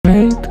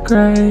Hate the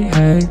gray,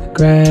 hate the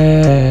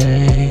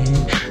gray.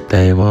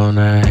 They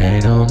wanna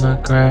hate on the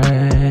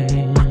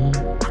gray.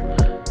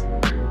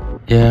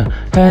 Yeah,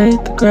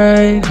 hate the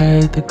gray,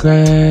 hate the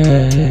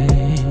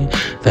gray.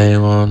 They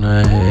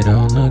wanna hate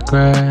on the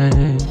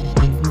gray.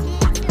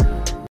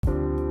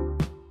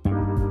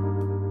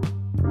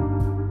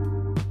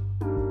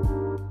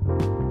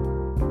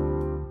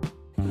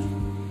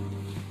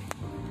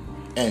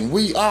 And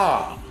we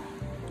are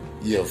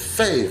your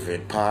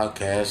favorite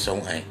podcast on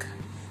Anchor.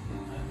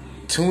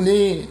 Tune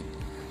in.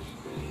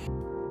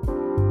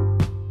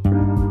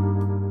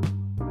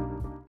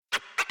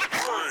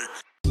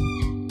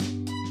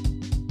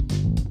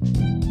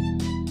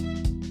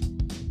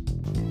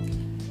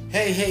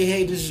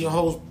 Hey, this is your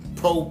host,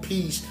 Pro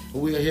Peace,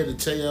 and we are here to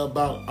tell you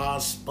about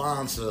our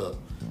sponsor,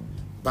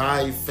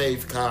 By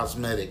Faith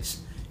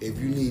Cosmetics. If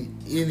you need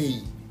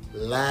any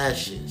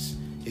lashes,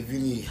 if you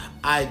need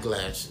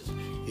eyeglasses,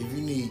 if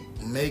you need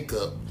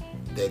makeup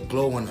that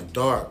glow in the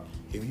dark,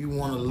 if you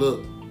want to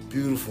look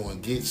beautiful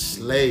and get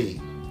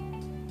slayed,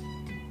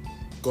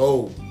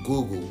 go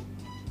Google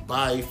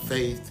By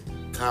Faith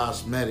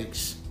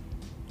Cosmetics.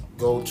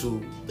 Go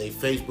to their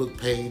Facebook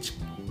page,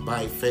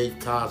 By Faith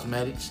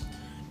Cosmetics,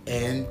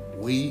 and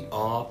we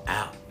are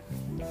out.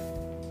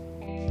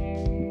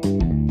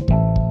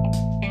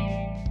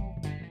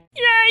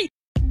 Yay!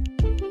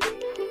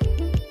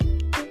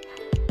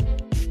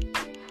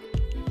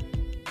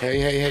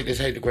 Hey, this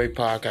Hate the Great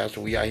Podcast.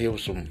 We out here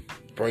with some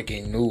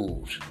breaking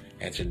news.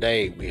 And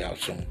today we have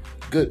some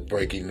good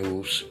breaking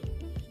news.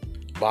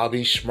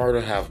 Bobby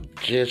Smurda have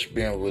just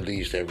been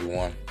released,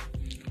 everyone.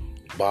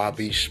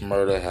 Bobby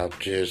Smurda have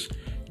just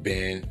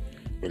been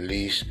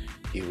released.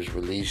 He was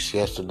released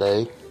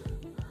yesterday,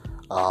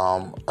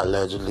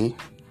 allegedly.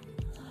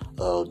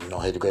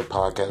 Hate the Great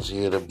Podcast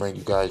here to bring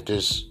you guys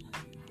this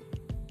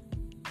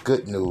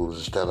good news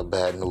instead of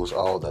bad news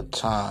all the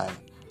time.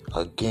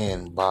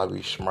 Again,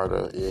 Bobby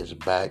Smurda is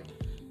back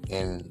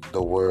in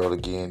the world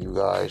again, you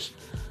guys.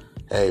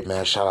 Hey,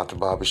 man, shout out to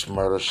Bobby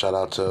Smurda. Shout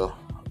out to,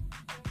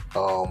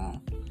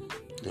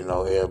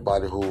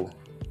 everybody who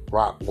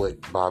rock with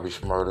Bobby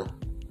Smurda.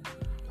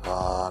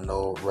 I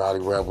know Rowdy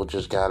Rebel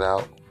just got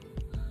out,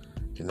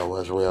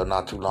 as well,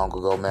 not too long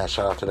ago, man.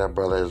 Shout out to that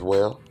brother as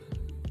well.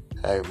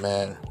 Hey,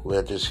 man,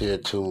 we're just here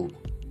to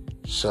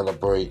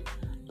celebrate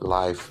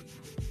life,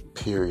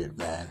 period,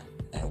 man.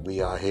 And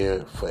we are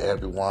here for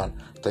everyone.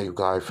 Thank you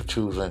guys for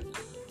choosing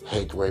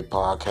Hate the Great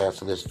Podcast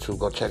to listen to.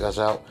 Go check us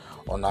out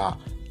on our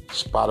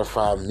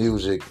Spotify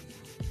music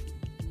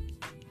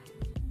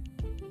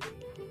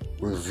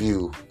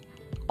review,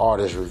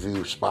 artist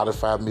review,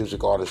 Spotify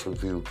music artist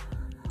review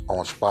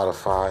on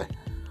Spotify.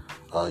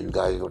 You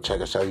guys go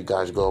check us out. You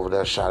guys go over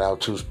there. Shout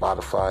out to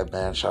Spotify,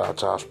 man. Shout out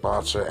to our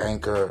sponsor,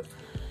 Anchor.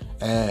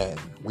 And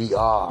we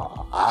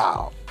are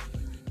out.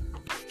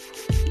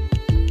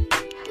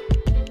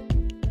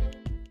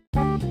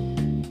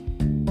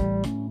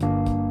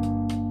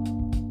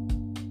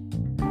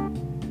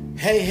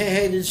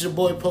 Hey, this is your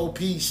boy Po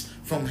Peace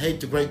from Hate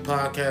the Great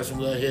Podcast, and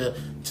we're here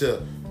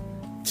to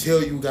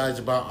tell you guys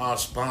about our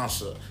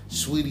sponsor,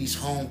 Sweetie's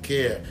Home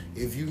Care.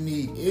 If you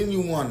need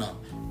anyone to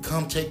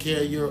come take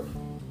care of your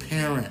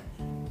parent,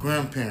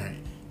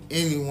 grandparent,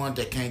 anyone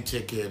that can't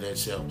take care of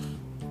themselves,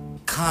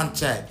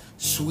 contact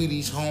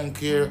Sweetie's Home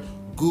Care.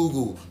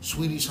 Google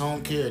Sweetie's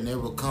Home Care, and they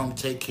will come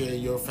take care of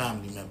your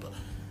family member.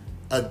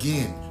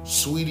 Again,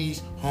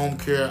 Sweetie's Home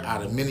Care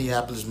out of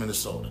Minneapolis,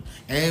 Minnesota.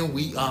 And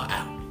we are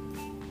out.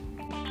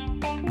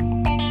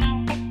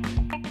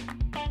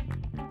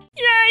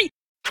 Yay!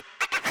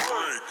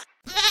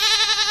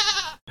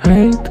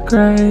 Hate the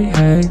gray,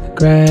 hate the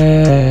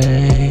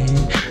gray.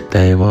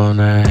 They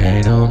wanna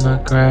hate on the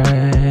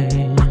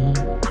gray.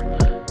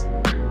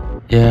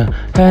 Yeah,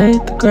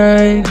 hate the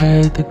gray,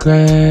 hate the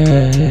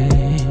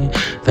gray.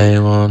 They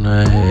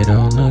wanna hate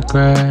on the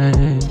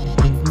gray.